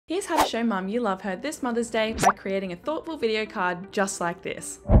Here's how to show mum you love her this Mother's Day by creating a thoughtful video card just like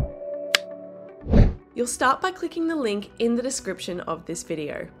this. You'll start by clicking the link in the description of this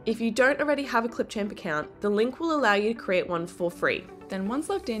video. If you don't already have a CLIPCHAMP account, the link will allow you to create one for free. Then once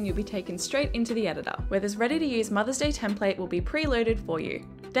logged in, you'll be taken straight into the editor, where this ready to use Mother's Day template will be preloaded for you.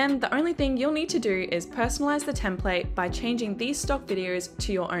 Then the only thing you'll need to do is personalize the template by changing these stock videos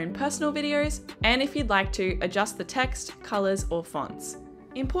to your own personal videos, and if you'd like to, adjust the text, colors, or fonts.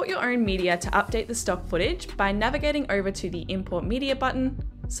 Import your own media to update the stock footage by navigating over to the Import Media button,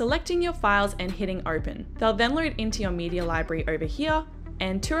 selecting your files and hitting Open. They'll then load into your media library over here,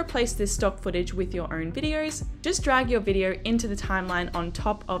 and to replace this stock footage with your own videos, just drag your video into the timeline on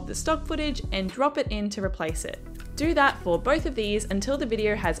top of the stock footage and drop it in to replace it. Do that for both of these until the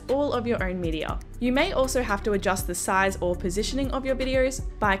video has all of your own media. You may also have to adjust the size or positioning of your videos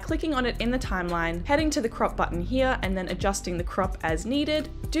by clicking on it in the timeline, heading to the crop button here and then adjusting the crop as needed.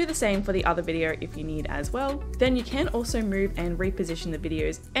 Do the same for the other video if you need as well. Then you can also move and reposition the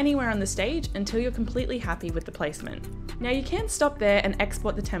videos anywhere on the stage until you're completely happy with the placement. Now you can stop there and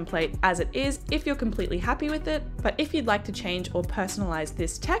export the template as it is if you're completely happy with it, but if you'd like to change or personalize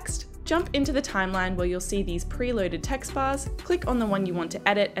this text, jump into the timeline where you'll see these preloaded text bars, click on the one you want to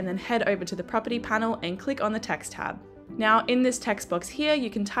edit and then head over to the property panel and click on the text tab. Now in this text box here, you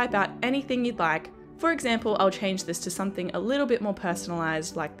can type out anything you'd like. For example, I'll change this to something a little bit more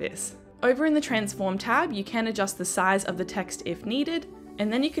personalized like this. Over in the transform tab, you can adjust the size of the text if needed,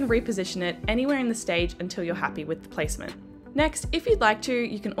 and then you can reposition it anywhere in the stage until you're happy with the placement. Next, if you'd like to,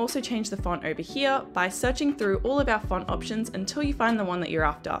 you can also change the font over here by searching through all of our font options until you find the one that you're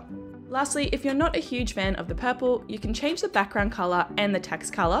after. Lastly, if you're not a huge fan of the purple, you can change the background color and the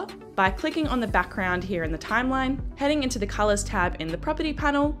text color by clicking on the background here in the timeline, heading into the colors tab in the property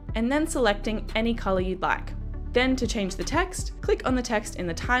panel, and then selecting any color you'd like. Then to change the text, click on the text in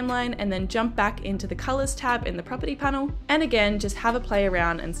the timeline and then jump back into the colors tab in the property panel, and again, just have a play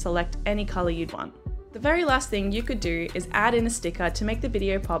around and select any color you'd want. The very last thing you could do is add in a sticker to make the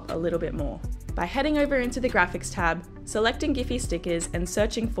video pop a little bit more. By heading over into the graphics tab, selecting Giphy stickers and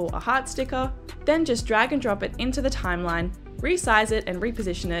searching for a heart sticker, then just drag and drop it into the timeline, resize it and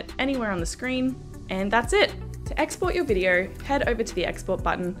reposition it anywhere on the screen, and that's it! To export your video, head over to the export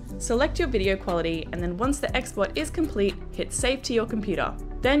button, select your video quality, and then once the export is complete, hit save to your computer.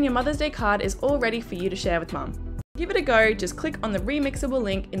 Then your Mother's Day card is all ready for you to share with mum. Give it a go, just click on the remixable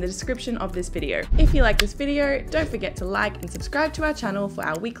link in the description of this video. If you like this video, don't forget to like and subscribe to our channel for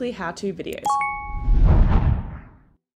our weekly how-to videos.